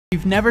If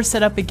you've never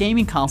set up a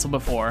gaming console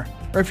before,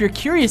 or if you're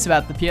curious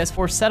about the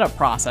PS4 setup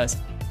process,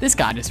 this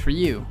guide is for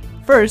you.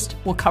 First,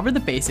 we'll cover the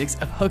basics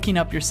of hooking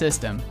up your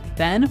system.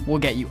 Then, we'll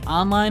get you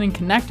online and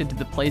connected to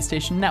the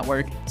PlayStation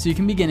Network so you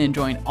can begin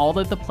enjoying all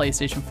that the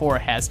PlayStation 4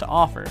 has to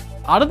offer.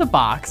 Out of the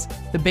box,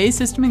 the base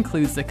system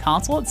includes the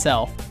console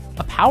itself,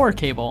 a power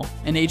cable,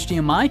 an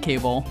HDMI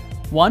cable,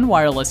 one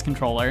wireless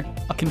controller,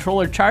 a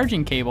controller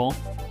charging cable,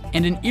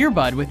 and an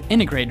earbud with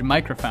integrated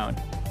microphone.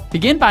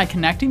 Begin by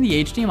connecting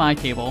the HDMI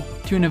cable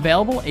to an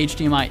available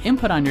HDMI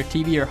input on your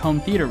TV or home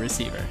theater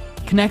receiver.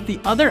 Connect the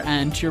other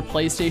end to your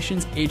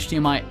PlayStation's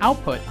HDMI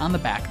output on the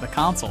back of the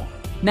console.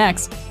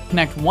 Next,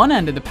 connect one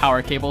end of the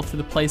power cable to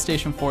the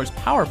PlayStation 4's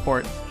power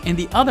port and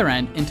the other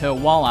end into a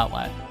wall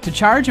outlet. To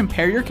charge and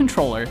pair your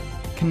controller,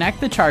 connect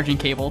the charging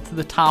cable to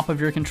the top of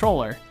your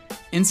controller.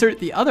 Insert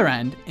the other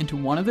end into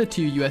one of the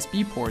two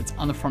USB ports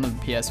on the front of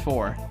the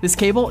PS4. This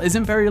cable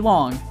isn't very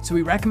long, so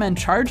we recommend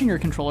charging your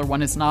controller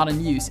when it's not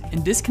in use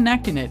and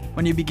disconnecting it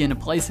when you begin a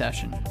play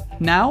session.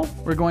 Now,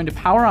 we're going to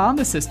power on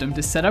the system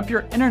to set up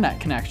your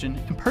internet connection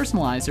and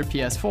personalize your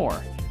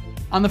PS4.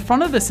 On the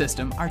front of the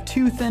system are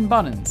two thin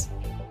buttons.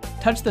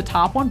 Touch the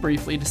top one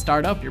briefly to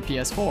start up your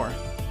PS4.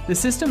 The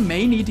system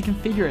may need to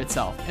configure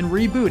itself and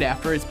reboot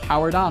after it's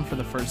powered on for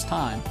the first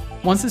time.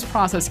 Once this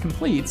process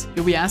completes,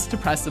 you'll be asked to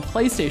press the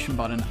PlayStation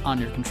button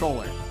on your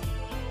controller.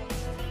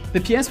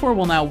 The PS4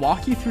 will now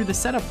walk you through the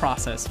setup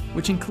process,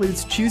 which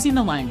includes choosing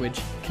the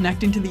language,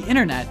 connecting to the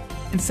internet,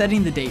 and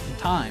setting the date and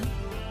time.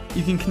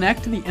 You can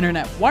connect to the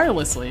internet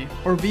wirelessly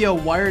or via a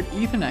wired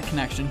Ethernet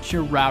connection to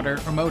your router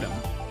or modem.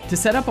 To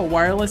set up a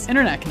wireless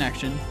internet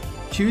connection,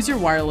 choose your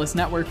wireless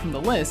network from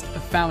the list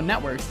of found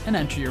networks and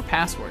enter your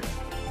password.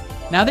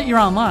 Now that you're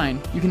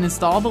online, you can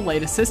install the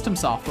latest system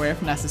software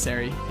if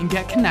necessary and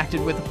get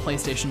connected with a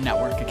PlayStation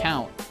Network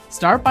account.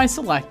 Start by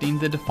selecting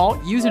the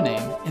default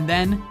username and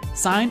then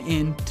sign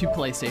in to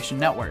PlayStation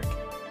Network.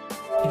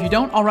 If you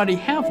don't already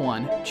have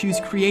one,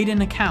 choose Create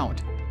an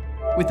Account.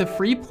 With a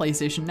free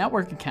PlayStation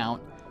Network account,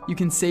 you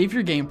can save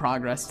your game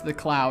progress to the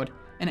cloud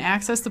and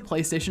access the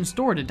PlayStation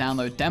Store to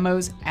download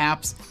demos,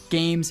 apps,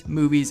 games,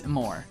 movies, and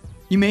more.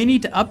 You may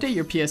need to update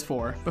your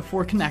PS4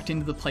 before connecting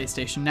to the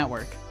PlayStation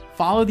Network.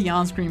 Follow the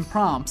on-screen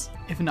prompts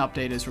if an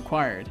update is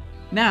required.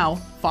 Now,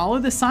 follow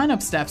the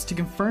sign-up steps to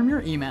confirm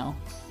your email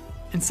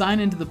and sign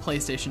into the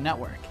PlayStation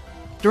Network.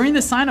 During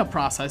the sign-up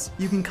process,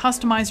 you can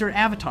customize your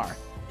avatar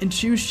and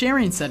choose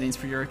sharing settings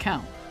for your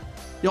account.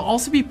 You'll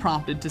also be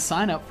prompted to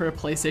sign up for a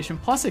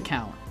PlayStation Plus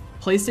account,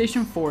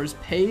 PlayStation 4's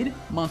paid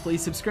monthly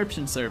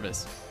subscription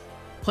service.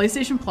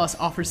 PlayStation Plus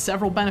offers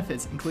several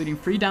benefits, including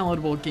free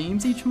downloadable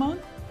games each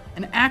month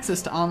and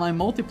access to online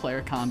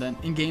multiplayer content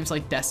in games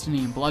like Destiny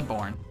and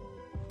Bloodborne.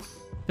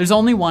 There's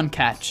only one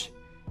catch.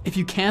 If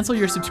you cancel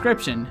your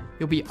subscription,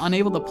 you'll be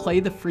unable to play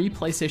the free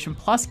PlayStation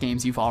Plus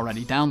games you've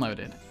already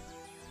downloaded.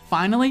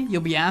 Finally,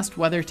 you'll be asked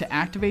whether to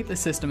activate the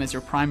system as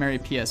your primary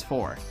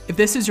PS4. If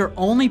this is your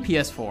only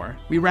PS4,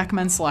 we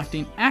recommend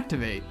selecting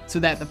Activate so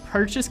that the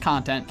purchased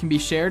content can be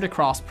shared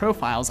across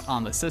profiles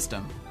on the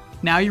system.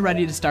 Now you're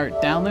ready to start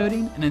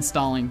downloading and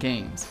installing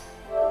games.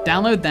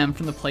 Download them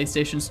from the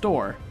PlayStation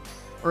Store,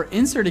 or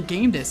insert a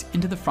game disc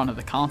into the front of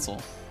the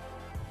console.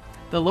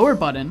 The lower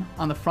button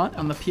on the front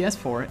of the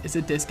PS4 is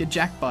a disc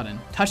eject button.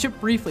 Touch it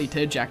briefly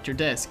to eject your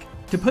disc.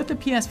 To put the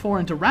PS4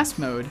 into rest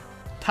mode,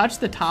 touch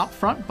the top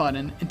front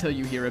button until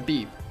you hear a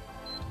beep.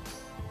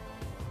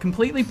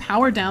 Completely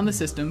power down the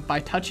system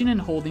by touching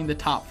and holding the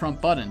top front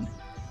button.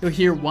 You'll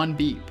hear one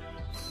beep.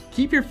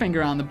 Keep your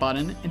finger on the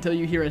button until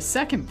you hear a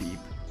second beep.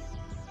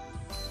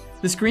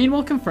 The screen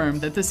will confirm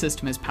that the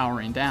system is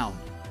powering down.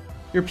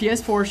 Your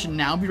PS4 should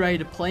now be ready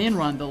to play and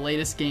run the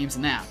latest games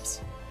and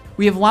apps.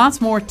 We have lots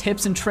more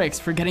tips and tricks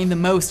for getting the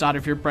most out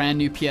of your brand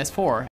new PS4